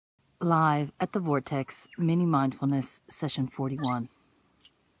live at the Vortex Mini Mindfulness Session 41.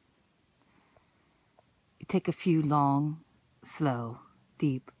 Take a few long, slow,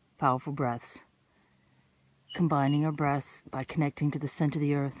 deep, powerful breaths, combining our breaths by connecting to the center of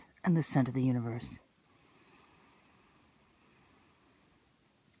the earth and the center of the universe.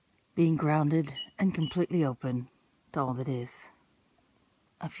 Being grounded and completely open to all that is.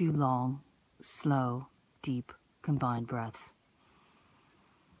 A few long, slow, deep, combined breaths.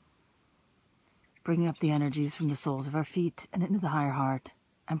 Bringing up the energies from the soles of our feet and into the higher heart,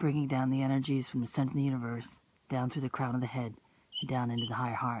 and bringing down the energies from the center of the universe, down through the crown of the head, and down into the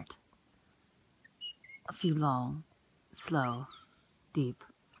higher heart. A few long, slow, deep,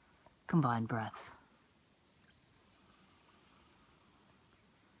 combined breaths.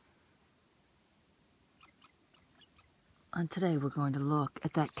 And today we're going to look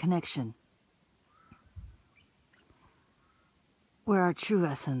at that connection where our true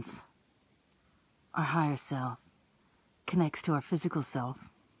essence, our higher self, connects to our physical self.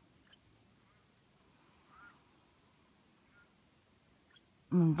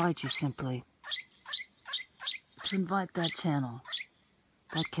 I invite you simply to invite that channel,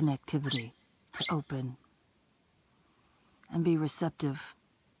 that connectivity, to open and be receptive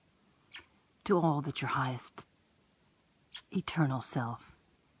to all that your highest eternal self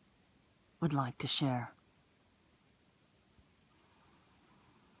would like to share.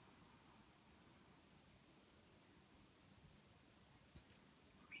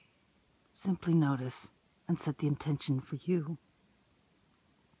 Simply notice and set the intention for you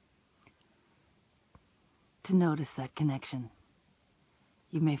to notice that connection.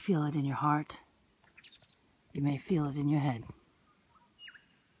 You may feel it in your heart. You may feel it in your head.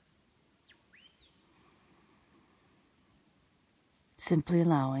 Simply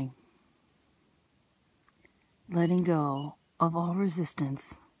allowing, letting go of all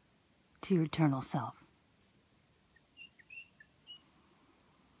resistance to your eternal self.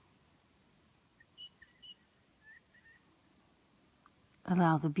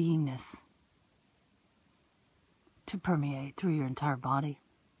 Allow the beingness to permeate through your entire body.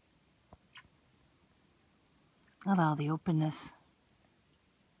 Allow the openness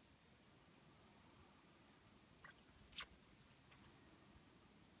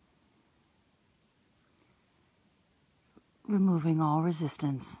removing all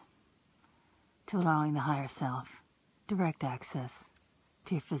resistance to allowing the higher self direct access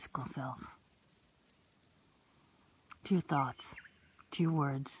to your physical self, to your thoughts, to your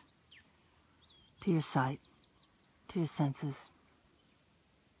words, to your sight, to your senses.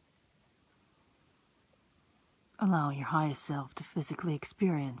 Allowing your highest self to physically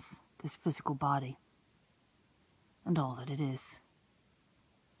experience this physical body and all that it is.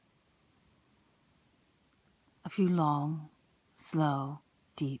 A few long, slow,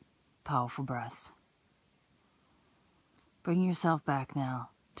 deep, powerful breaths. Bring yourself back now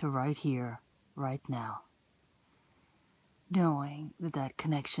to right here, right now. Knowing that that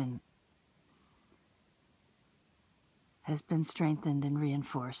connection has been strengthened and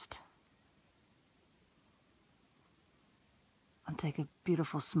reinforced. And take a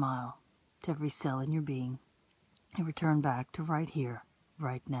beautiful smile to every cell in your being and return back to right here,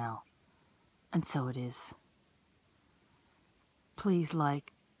 right now. And so it is. Please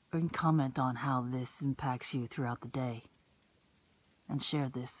like and comment on how this impacts you throughout the day, and share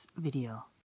this video